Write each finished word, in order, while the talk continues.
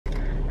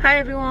Hi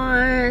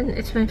everyone!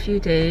 It's been a few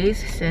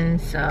days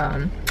since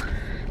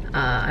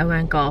I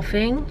went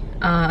golfing.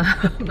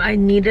 I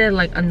needed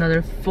like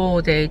another full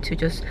day to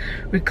just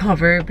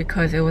recover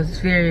because it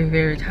was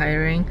very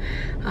tiring.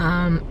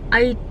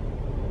 I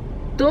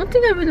don't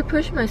think I really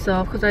pushed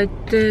myself because I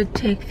did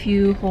take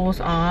few holes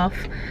off.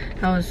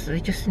 I was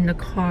just in the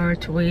car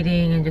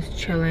waiting and just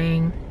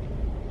chilling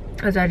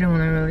because I didn't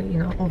want to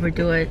really,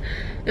 overdo it.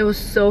 It was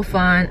so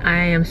fun. I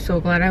am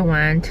so glad I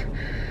went.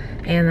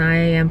 And I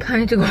am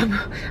planning to go.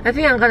 I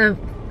think I'm gonna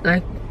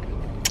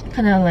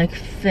like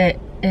fit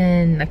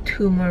in like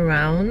 2 more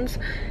rounds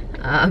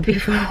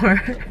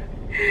before.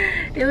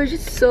 It was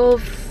just so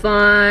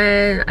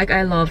fun. Like,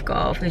 I love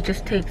golf. It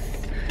just takes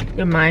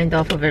your mind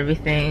off of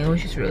everything. It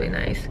was just really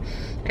nice.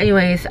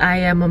 Anyways, I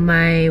am on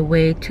my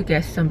way to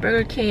get some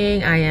Burger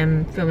King. I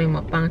am filming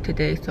mukbang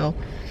today, so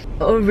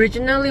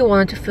originally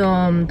wanted to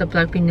film the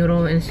black bean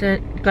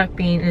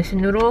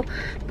instant noodle,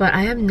 but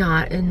I am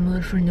not in the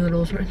mood for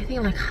noodles or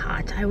anything like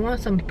hot. I want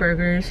some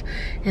burgers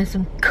and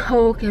some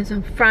Coke and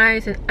some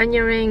fries and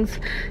onion rings.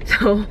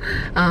 So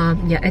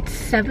yeah, it's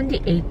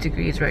 78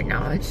 degrees right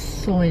now. It's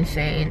so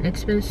insane.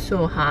 It's been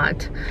so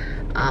hot.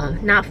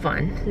 Not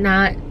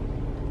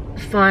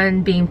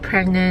fun being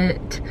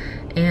pregnant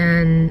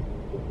and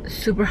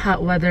super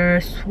hot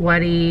weather,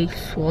 sweaty,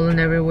 swollen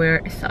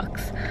everywhere. It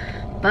sucks.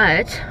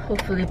 But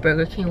hopefully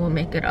Burger King will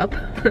make it up.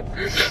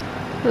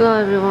 Hello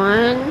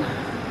everyone.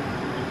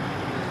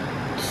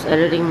 Just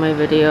editing my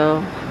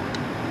video.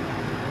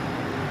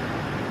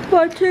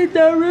 Watching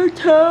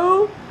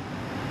Naruto.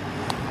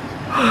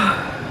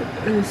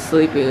 I'm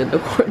sleeping in the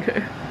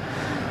corner.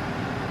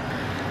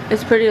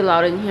 It's pretty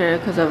loud in here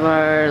because of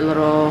our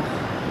little...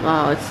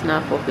 Wow, it's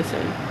not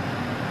focusing.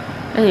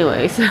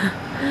 Anyways.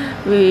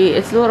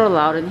 It's a little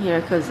loud in here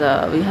because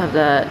we have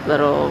that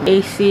little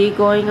AC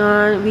going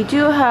on. We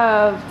do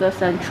have the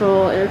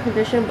central air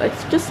condition, but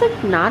it's just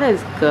like not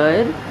as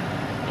good.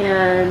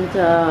 And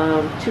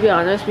to be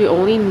honest, we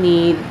only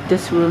need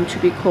this room to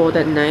be cold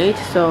at night,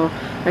 so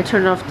I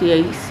turn off the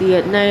AC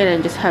at night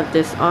and just have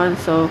this on,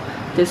 so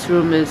this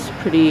room is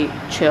pretty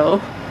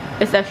chill.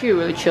 It's actually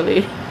really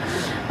chilly.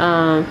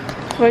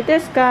 For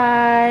this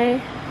guy,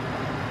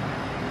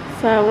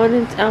 so I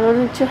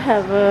wanted to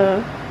have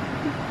a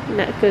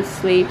not good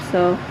sleep.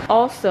 So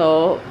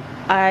also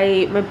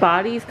my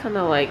body is kind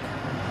of like,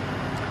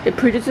 it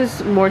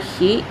produces more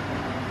heat,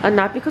 and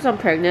not because I'm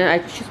pregnant.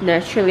 I just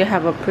naturally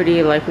have a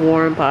pretty like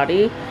warm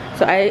body,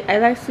 so I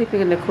like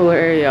sleeping in the cooler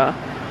area.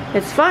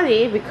 It's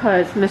funny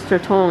because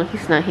Mr. Tong,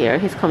 he's not here,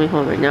 he's coming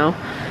home right now.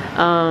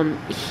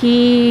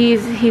 He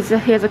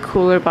has a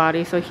cooler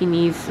body, so he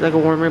needs like a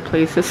warmer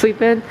place to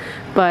sleep in,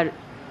 but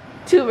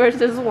 2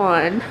 versus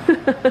 1.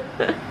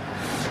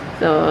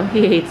 So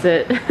he hates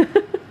it.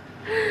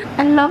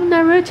 I love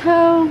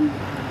Naruto.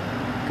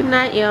 Good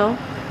night, yo.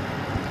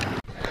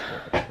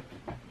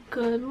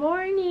 Good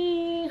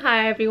morning.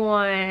 Hi,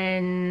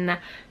 everyone.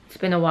 It's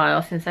been a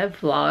while since I've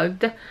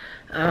vlogged.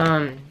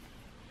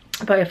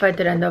 But if I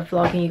did end up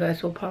vlogging, you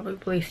guys will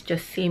probably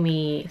just see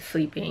me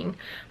sleeping.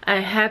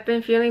 I have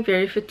been feeling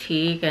very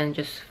fatigued and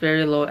just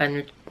very low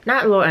energy.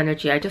 Not low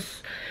energy. I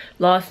just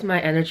lost my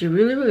energy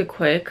really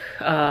quick.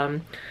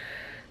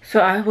 So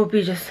I will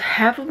be just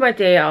half of my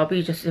day, I'll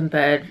be just in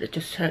bed,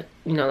 just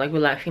like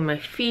relaxing my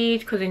feet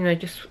because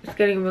it's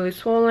getting really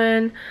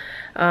swollen.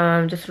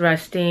 Just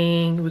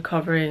resting,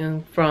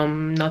 recovering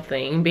from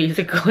nothing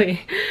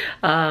basically.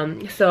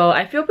 So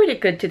I feel pretty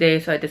good today,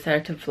 so I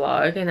decided to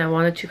vlog, and I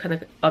wanted to kind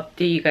of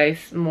update you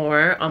guys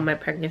more on my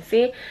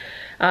pregnancy.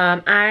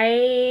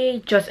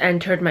 I just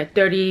entered my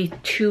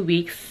 32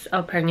 weeks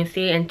of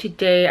pregnancy, and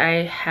today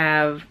I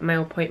have my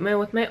appointment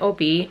with my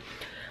OB.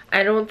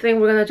 I don't think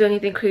we're gonna do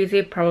anything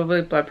crazy,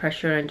 probably blood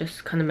pressure and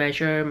just kind of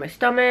measure my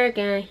stomach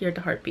and hear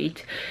the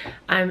heartbeat.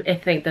 I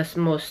think that's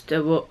most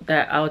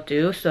that I'll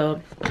do.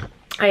 So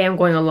I am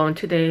going alone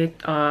today.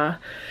 I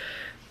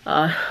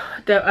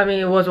mean,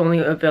 it was only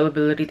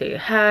availability they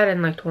had,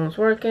 and like Tong's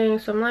working,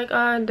 so I'm like,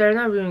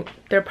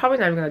 they're probably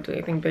not even gonna do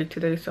anything big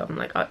today, so I'm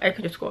like, I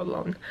could just go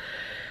alone.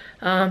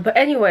 But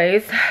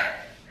anyways,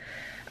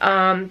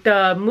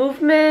 the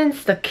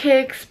movements, the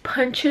kicks,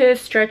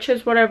 punches,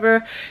 stretches,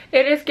 whatever,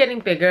 it is getting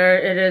bigger.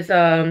 It is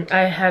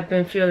I have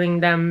been feeling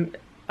them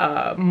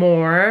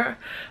more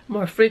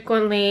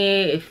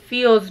frequently. It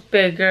feels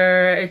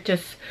bigger. It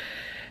just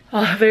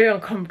very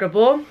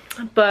uncomfortable.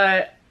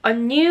 But a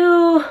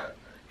new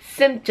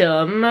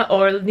symptom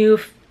or new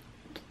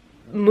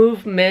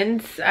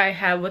movements I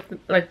have with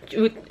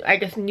I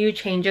guess new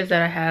changes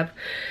that I have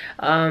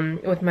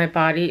with my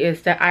body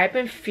is that I've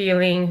been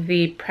feeling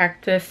the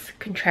practice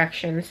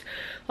contractions,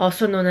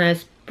 also known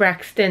as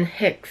Braxton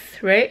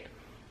Hicks, right?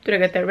 Did I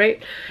get that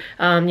right?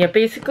 Yeah,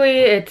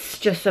 basically it's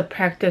just a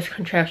practice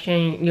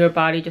contraction, your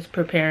body just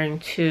preparing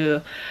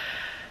to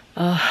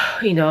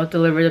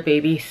deliver the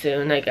baby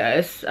soon, I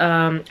guess.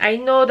 I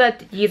know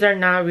that these are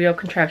not real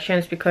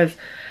contractions because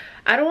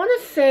I don't want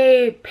to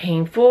say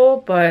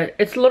painful, but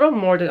it's a little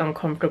more than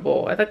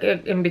uncomfortable. I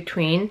think in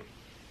between.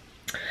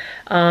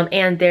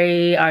 And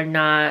they are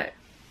not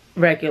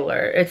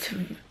regular.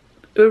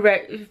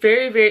 very,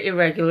 very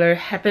irregular.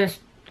 Happens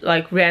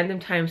like random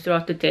times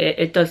throughout the day.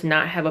 It does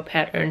not have a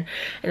pattern,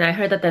 and I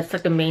heard that that's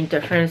like the main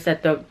difference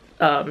that the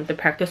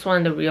practice one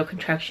and the real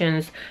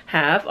contractions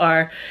have.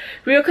 Are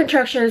real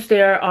contractions,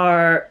 there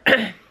are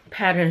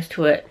patterns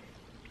to it,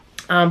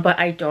 but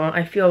I don't.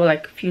 I feel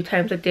like a few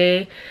times a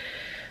day.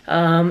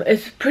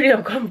 It's pretty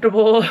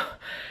uncomfortable,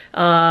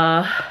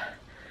 not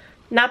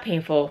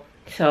painful,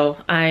 so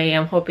I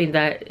am hoping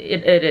that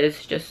it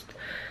is just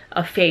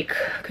a fake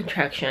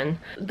contraction.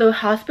 The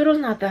hospital's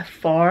not that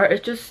far.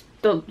 It's just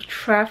the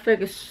traffic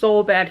is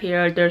so bad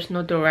here. There's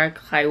no direct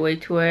highway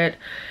to it,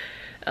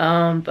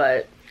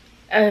 but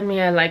I mean,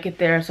 I like it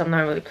there, so I'm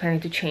not really planning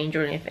to change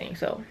or anything.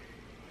 So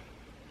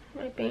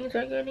my bangs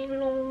are getting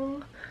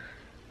long.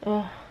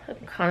 Oh,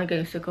 I'm kind of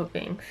getting sick of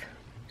bangs.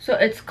 So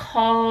it's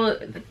called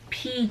the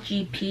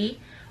PGP,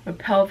 or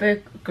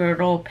pelvic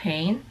girdle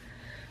pain.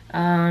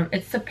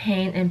 It's the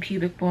pain in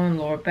pubic bone,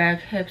 lower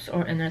back, hips,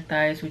 or inner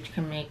thighs, which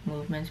can make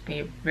movements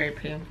very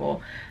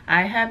painful.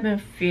 I have been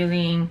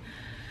feeling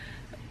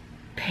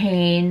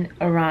pain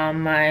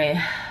around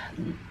my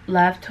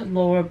left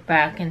lower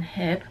back and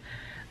hip,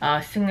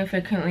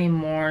 significantly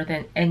more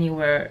than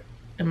anywhere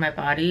in my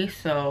body.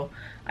 So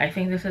I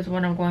think this is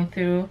what I'm going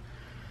through.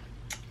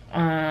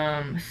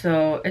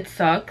 So it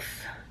sucks.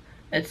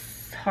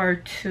 It's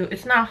hard to,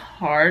 it's not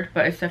hard,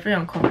 but it's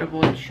definitely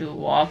uncomfortable to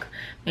walk.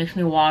 Makes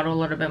me waddle a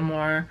little bit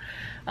more.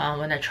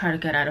 When I try to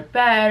get out of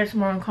bed, it's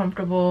more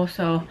uncomfortable.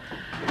 So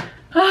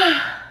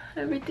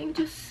everything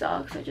just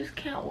sucks. I just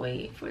can't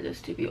wait for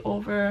this to be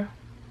over.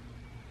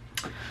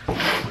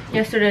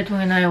 Yesterday,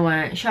 Tony and I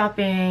went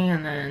shopping,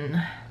 and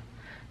then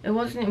it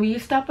wasn't, we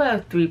stopped at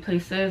like 3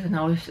 places, and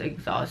I was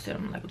exhausted.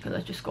 I'm like, okay,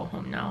 let's just go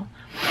home now.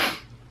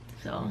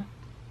 So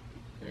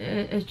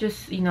it's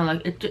just, you know,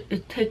 like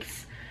it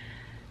takes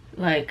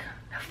like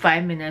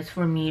 5 minutes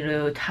for me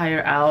to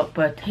tire out,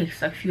 but it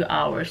takes like a few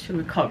hours to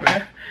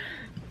recover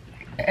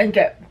and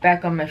get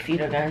back on my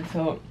feet again.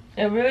 So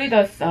it really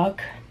does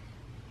suck.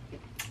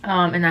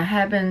 And I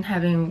have been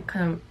having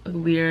kind of a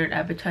weird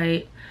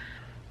appetite.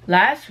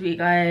 Last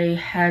week I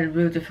had a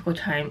really difficult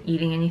time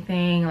eating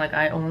anything. Like,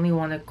 I only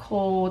wanted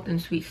cold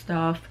and sweet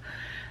stuff.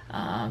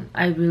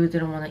 I really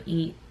didn't want to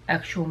eat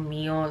actual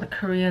meal, like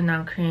Korean,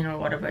 non-Korean, or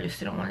whatever. I just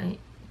didn't want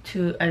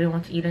to I didn't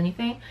want to eat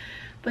anything.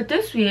 But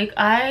this week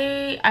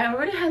I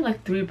already had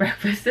like 3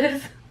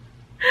 breakfasts.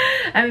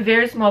 I mean,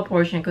 very small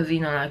portion, because, you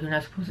know, like, you're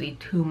not supposed to eat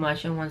too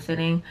much in one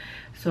sitting.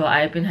 So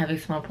I've been having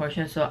small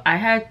portions. So I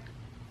had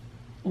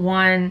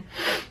one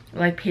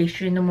like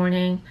pastry in the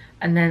morning,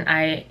 and then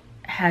I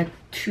had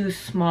 2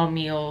 small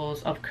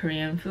meals of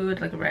Korean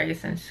food, like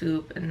rice and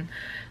soup, and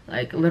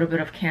like a little bit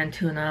of canned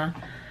tuna.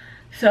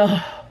 So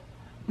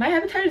my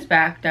appetite is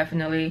back,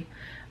 definitely,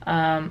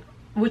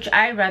 which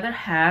I rather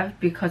have,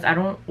 because I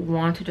don't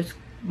want to just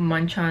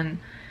munch on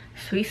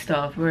sweet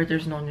stuff where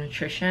there's no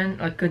nutrition,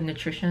 like good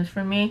nutrition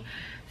for me.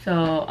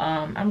 So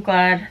I'm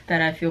glad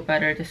that I feel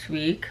better this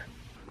week.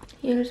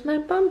 Here's my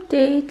bump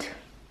date.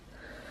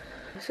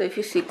 So if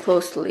you see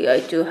closely, I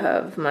do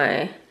have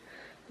my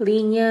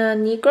linea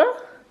nigra,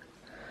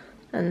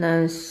 and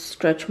then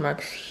stretch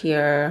marks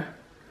here,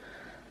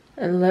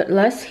 and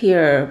less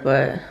here,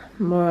 but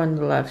more on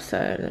the left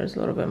side. There's a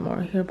little bit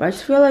more here, but I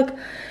just feel like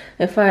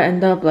if I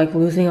end up like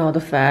losing all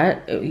the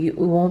fat, you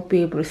won't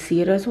be able to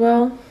see it as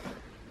well.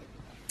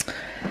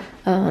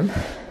 There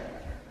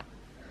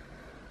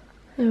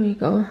we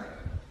go.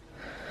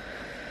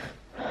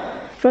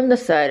 From the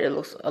side, it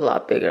looks a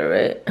lot bigger,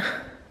 right?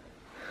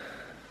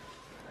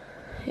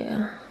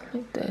 Yeah,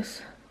 like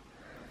this.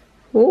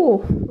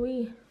 Ooh,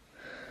 wee.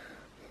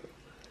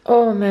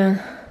 Oh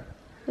man,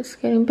 it's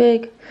getting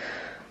big.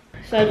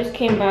 So I just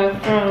came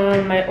back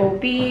from my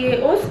OB.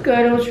 It was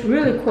good. It was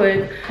really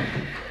quick.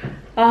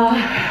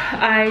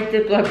 I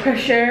did blood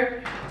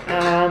pressure,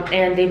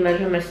 and they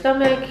measured my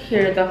stomach,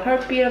 hear the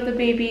heartbeat of the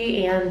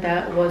baby, and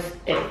that was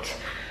it.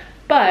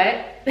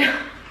 But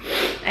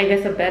I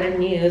guess a better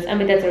news, I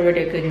mean, that's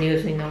already a good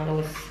news, you know. It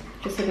was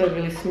just like a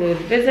really smooth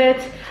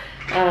visit,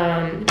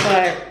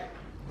 but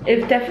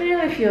it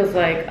definitely feels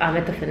like I'm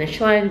at the finish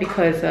line,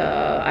 because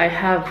I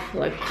have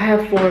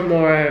 4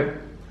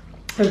 more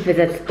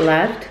visits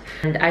left,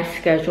 and I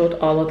scheduled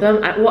all of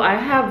them. I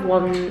have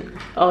 1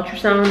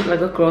 ultrasound,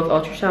 like a growth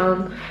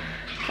ultrasound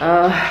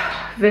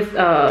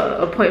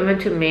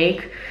appointment to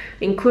make.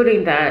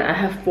 Including that, I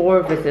have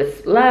 4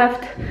 visits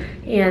left,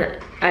 and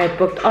I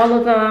booked all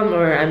of them,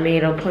 or I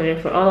made an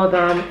appointment for all of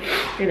them,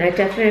 and it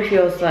definitely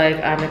feels like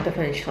I'm at the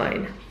finish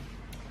line.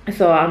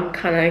 So I'm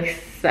kind of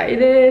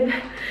excited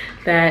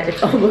that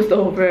it's almost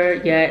over,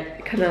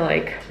 yet kind of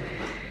like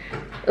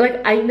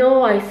I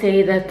know I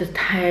say that the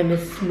time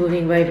is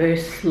moving very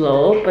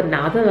slow, but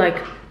now that like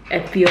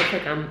it feels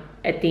like I'm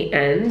at the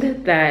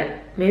end,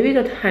 that maybe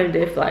the time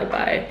did fly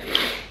by.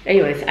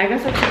 Anyways, I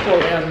got some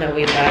Chipotle on my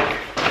way back.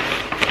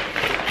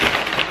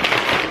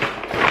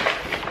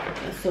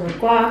 Some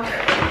guac,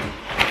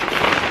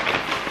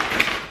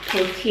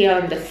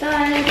 tortilla on the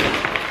side,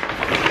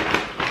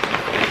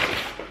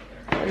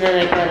 and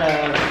then I got a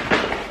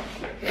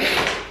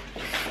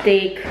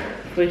steak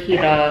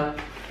fajita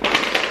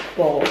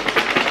bowl.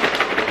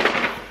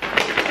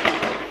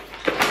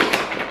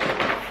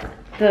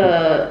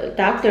 The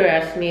doctor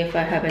asked me if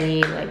I have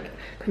any like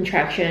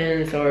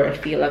contractions or I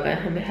feel like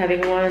I'm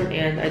having one,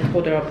 and I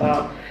told her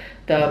about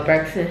the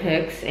Braxton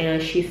Hicks,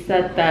 and she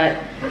said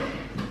that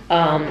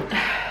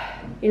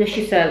you know,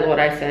 she said what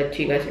I said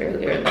to you guys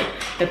earlier, like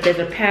if there's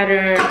a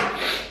pattern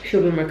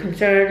she'll be more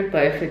concerned,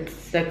 but if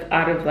it's like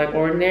out of like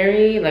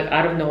ordinary, like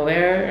out of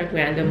nowhere, like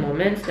random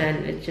moments,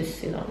 then it's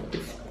just, you know,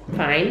 it's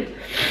fine.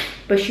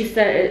 But she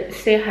said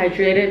stay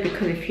hydrated,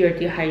 because if you're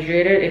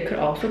dehydrated it could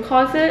also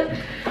cause it.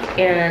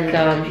 And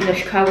you know,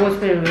 Chicago's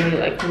been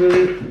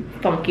really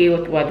funky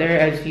with weather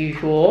as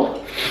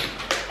usual.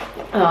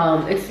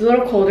 It's a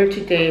little colder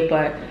today,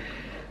 but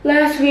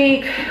last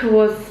week it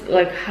was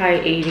like high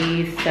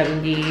 80s,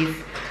 70s.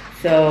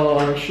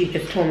 So she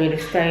just told me to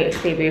stay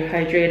very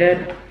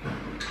hydrated.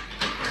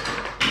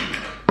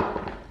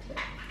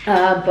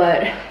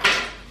 But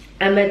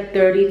I'm at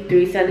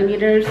 33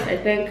 centimeters, I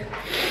think.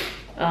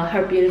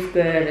 Heartbeat is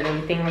good and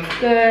everything looks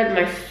good.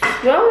 My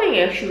swelling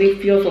actually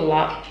feels a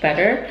lot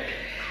better.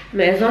 I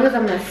mean, as long as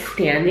I'm not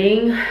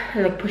standing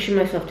and like pushing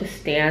myself to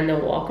stand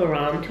and walk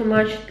around too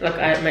much, like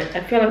I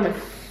feel like my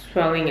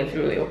swelling is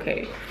really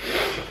okay.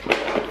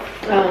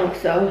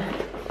 So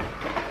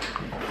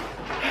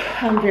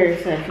I'm very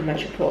excited for my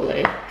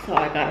Chipotle. So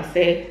I gotta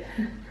say,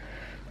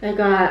 I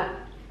got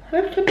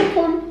a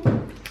typical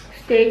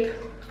steak.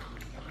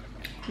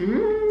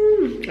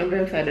 I'm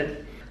very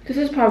excited. This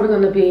is probably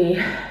going to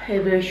be a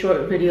very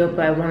short video,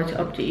 but I wanted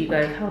to update you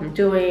guys how I'm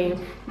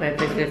doing, my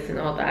visits and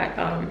all that.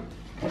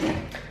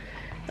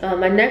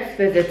 My next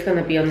visit's going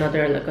to be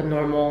another like a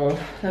normal,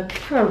 like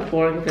kind of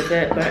boring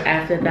visit, but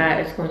after that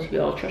it's going to be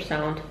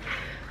ultrasound,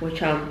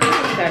 which I'm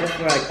excited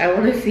for. Like, I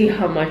want to see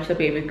how much the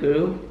baby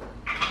grew.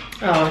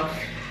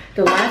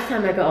 The last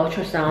time I got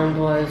ultrasound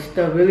was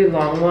the really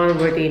long one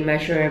where they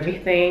measure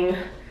everything.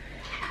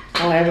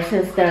 Ever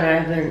since then I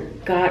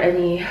haven't got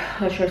any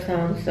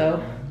ultrasound,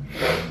 so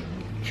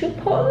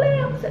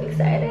Chipotle, I'm so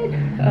excited.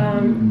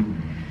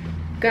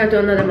 Gonna do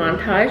another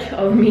montage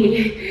of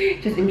me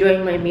just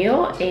enjoying my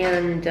meal,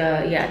 and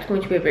yeah, it's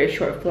going to be a very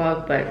short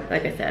vlog, but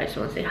like I said, I just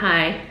want to say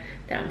hi,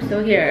 that I'm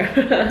still here.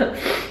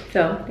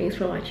 So thanks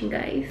for watching,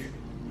 guys.